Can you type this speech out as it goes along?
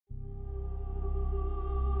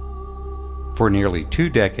For nearly 2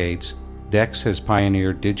 decades, DEQX has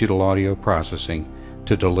pioneered digital audio processing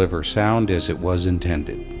to deliver sound as it was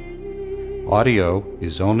intended. Audio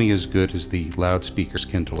is only as good as the loudspeakers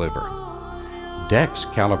can deliver. DEQX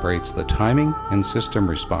calibrates the timing and system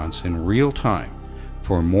response in real time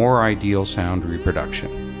for more ideal sound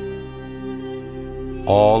reproduction.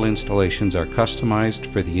 All installations are customized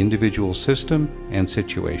for the individual system and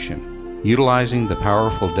situation. Utilizing the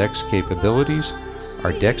powerful DEQX capabilities,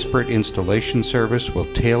 our DEXpert installation service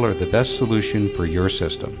will tailor the best solution for your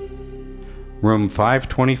system. Room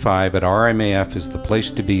 525 at RMAF is the place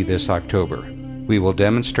to be this October. We will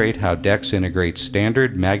demonstrate how DEQX integrates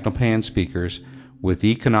standard MagnaPan speakers with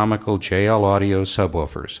economical JL Audio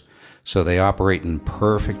subwoofers, so they operate in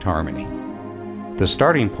perfect harmony. The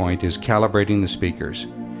starting point is calibrating the speakers,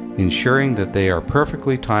 ensuring that they are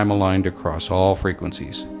perfectly time-aligned across all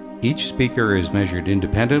frequencies. Each speaker is measured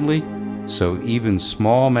independently, so even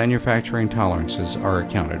small manufacturing tolerances are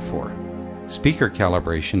accounted for. Speaker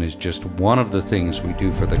calibration is just one of the things we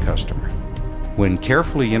do for the customer. When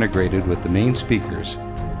carefully integrated with the main speakers,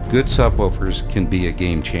 good subwoofers can be a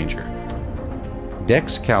game changer.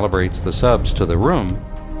 DEQX calibrates the subs to the room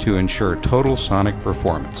to ensure total sonic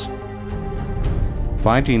performance.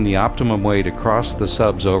 Finding the optimum way to cross the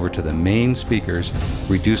subs over to the main speakers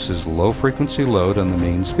reduces low-frequency load on the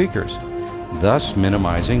main speakers, thus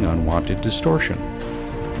minimizing unwanted distortion.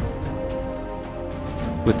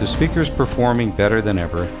 With the speakers performing better than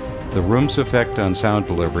ever, the room's effect on sound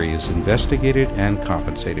delivery is investigated and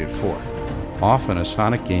compensated for, often a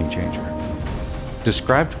sonic game changer.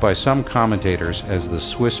 Described by some commentators as the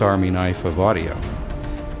Swiss Army knife of audio,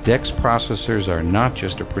 DEQX processors are not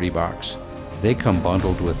just a pretty box. They come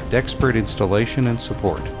bundled with DEXpert installation and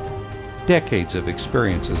support. Decades of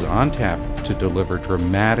experience is on tap to deliver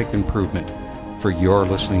dramatic improvement for your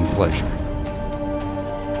listening pleasure.